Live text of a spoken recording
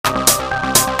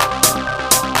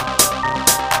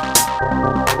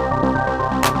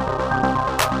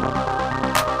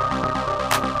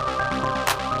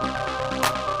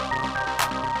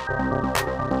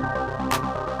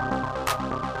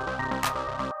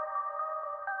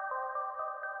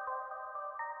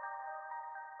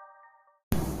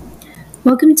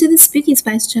Welcome to the Spooky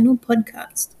Spice Channel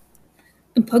podcast,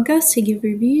 a podcast to give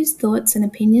reviews, thoughts, and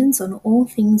opinions on all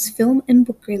things film and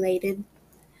book related.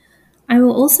 I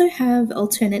will also have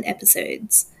alternate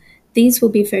episodes. These will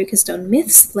be focused on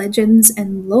myths, legends,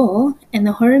 and lore, and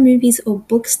the horror movies or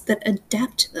books that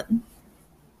adapt them.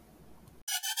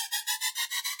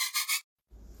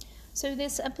 So,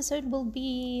 this episode will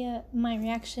be my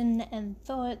reaction and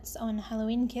thoughts on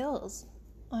Halloween Kills,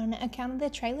 on account of the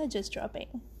trailer just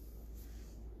dropping.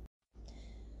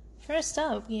 First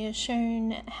up, we are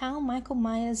shown how Michael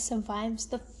Myers survives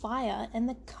the fire and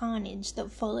the carnage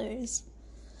that follows.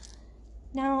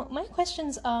 Now, my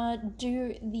questions are,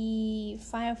 do the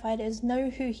firefighters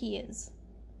know who he is?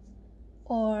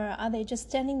 Or are they just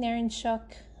standing there in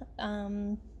shock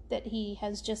that he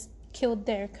has just killed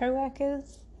their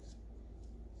co-workers?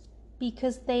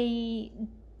 Because they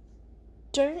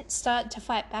don't start to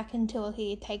fight back until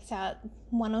he takes out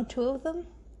one or two of them.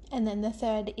 And then the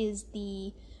third is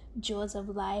the Jaws of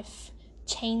Life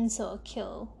chainsaw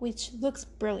kill, which looks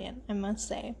brilliant, I must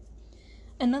say.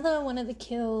 Another one of the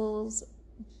kills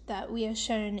that we are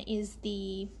shown is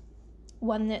the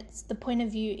one that's the point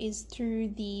of view is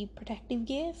through the protective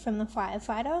gear from the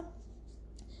firefighter.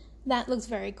 That looks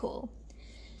very cool.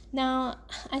 Now,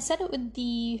 I said it with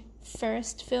the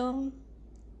first film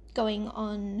going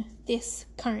on this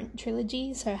current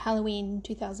trilogy, so Halloween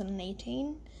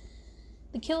 2018.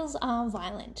 The kills are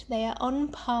violent. They are on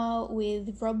par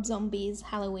with Rob Zombie's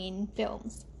Halloween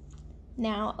films.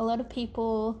 Now, a lot of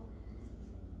people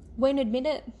won't admit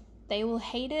it. They will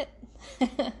hate it.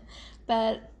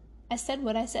 But I said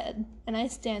what I said, and I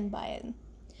stand by it.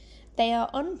 They are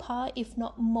on par, if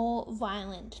not more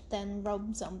violent than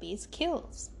Rob Zombie's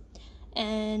kills.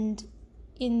 And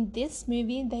in this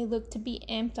movie, they look to be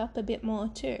amped up a bit more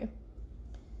too.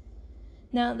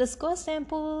 Now, the score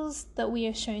samples that we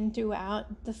are shown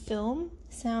throughout the film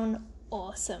sound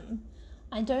awesome.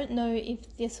 I don't know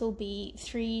if this will be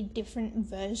 3 different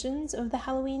versions of the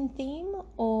Halloween theme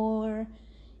or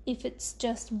if it's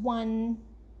just one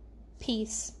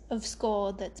piece of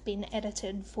score that's been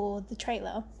edited for the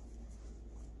trailer.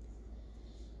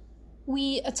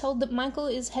 We are told that Michael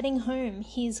is heading home.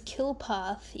 His kill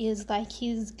path is like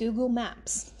his Google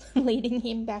Maps leading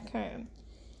him back home.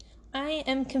 I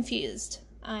am confused.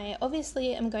 I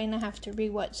obviously am going to have to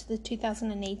rewatch the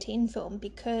 2018 film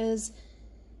because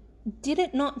did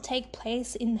it not take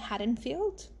place in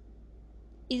Haddonfield?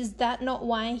 Is that not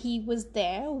why he was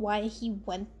there, why he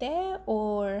went there,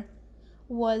 or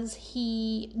was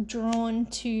he drawn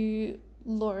to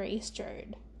Laurie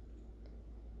Strode?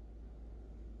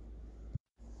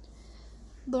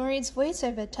 Laurie's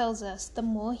voiceover tells us the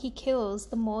more he kills,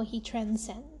 the more he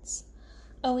transcends.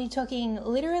 Are we talking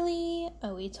literally?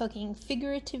 Are we talking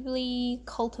figuratively?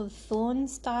 Cult of Thorn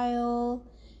style?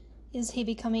 Is he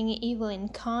becoming evil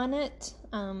incarnate?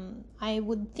 I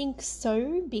would think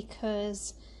so,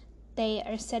 because they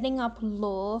are setting up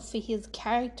lore for his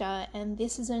character, and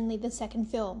this is only the second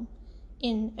film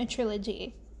in a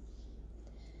trilogy.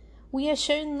 We are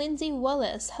shown Lindsay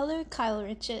Wallace. Hello, Kyle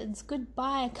Richards.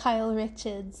 Goodbye, Kyle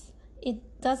Richards.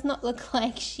 It does not look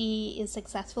like she is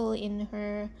successful in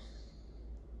her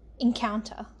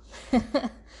encounter.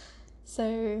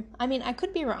 So, I mean, I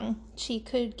could be wrong. She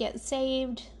could get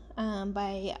saved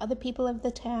by other people of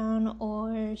the town,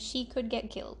 or she could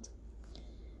get killed.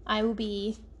 I will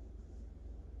be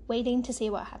waiting to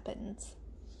see what happens.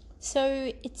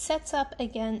 So, it sets up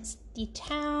against the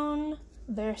town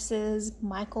versus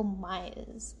Michael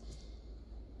Myers.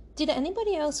 Did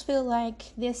anybody else feel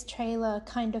like this trailer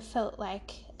kind of felt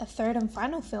like a third and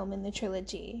final film in the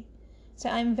trilogy? So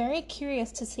I'm very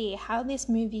curious to see how this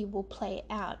movie will play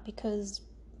out because,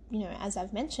 as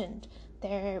I've mentioned,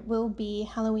 there will be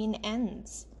Halloween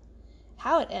Ends.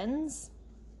 How it ends,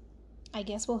 I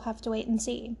guess we'll have to wait and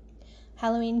see.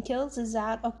 Halloween Kills is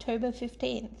out October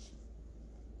 15th.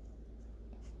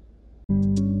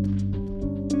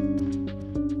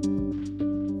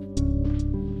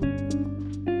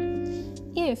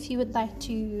 If you would like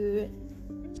to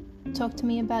talk to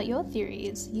me about your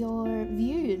theories, your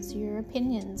views, your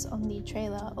opinions on the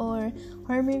trailer, or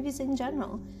horror movies in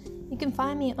general, you can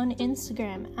find me on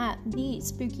Instagram at the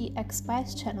Spooky X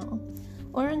Spice channel,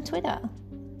 or on Twitter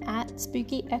at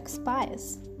Spooky X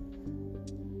Spice.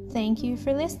 Thank you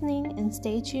for listening, and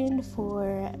stay tuned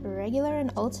for regular and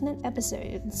alternate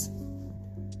episodes.